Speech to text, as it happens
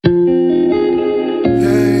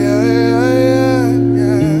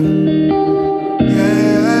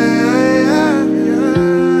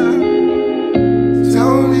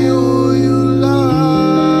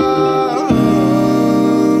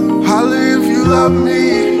love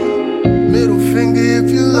me. Middle finger if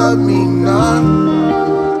you love me not.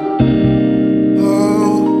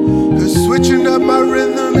 Oh, cause switching up my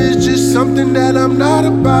rhythm is just something that I'm not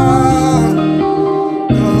about.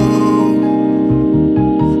 Oh,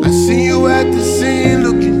 I see you at the scene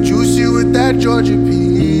looking juicy with that Georgia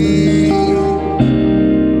P.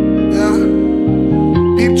 Yeah,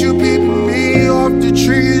 peeped you peeping me off the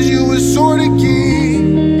trees, you was sorta key.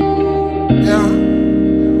 Yeah,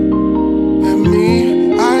 and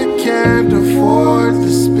me, I can't afford to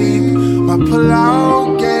speak. My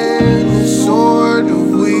pull-out game is sort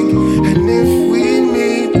of weak. And if we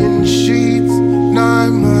meet in sheets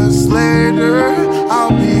 9 months later, I'll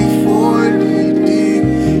be 40 deep.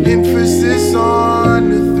 Emphasis on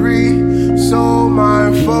the 3, so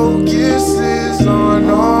my focus is on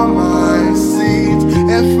all my seeds.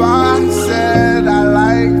 If I said I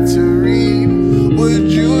like to read,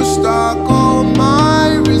 would you stock all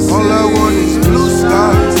my receipts? All I want is blue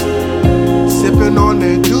skies, sipping on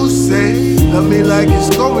that Douce. Love me like it's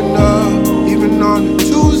going up, even on a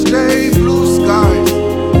Tuesday. Blue skies,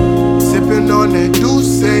 sipping on that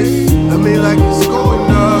Douce. Love me like it's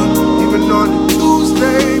going up, even on a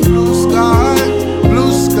Tuesday. Blue skies,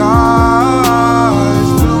 blue skies,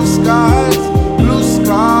 blue skies, blue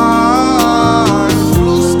skies,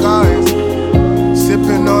 blue skies,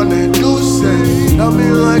 sipping on that Douce. Love me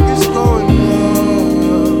like it's going up.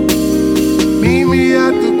 Meet me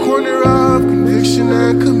at the corner of conviction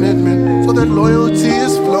and commitment, so that loyalty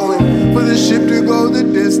is flowing for the ship to go the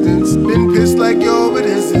distance. Been pissed like, yo, what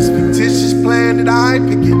is this fictitious plan that I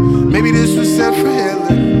pick it? Maybe this was set for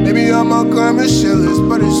healing, maybe I'm all karma shillers,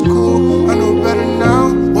 but it's cool, I know better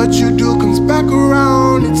now. What you do comes back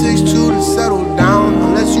around, it takes 2 to settle down.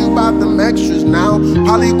 Unless you bought them extras now,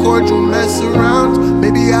 polycordial mess around.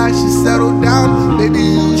 Maybe I should settle down, maybe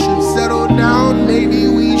you should settle down, maybe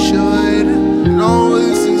we should. No,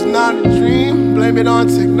 this is not a dream, blame it on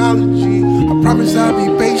technology. I promise I'll be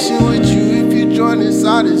patient with you if you join this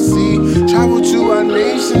odyssey. Travel to our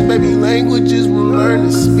nations, baby, languages we'll learn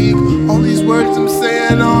to speak. All these words I'm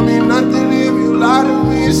saying don't mean nothing if you lie to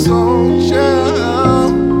me, so check.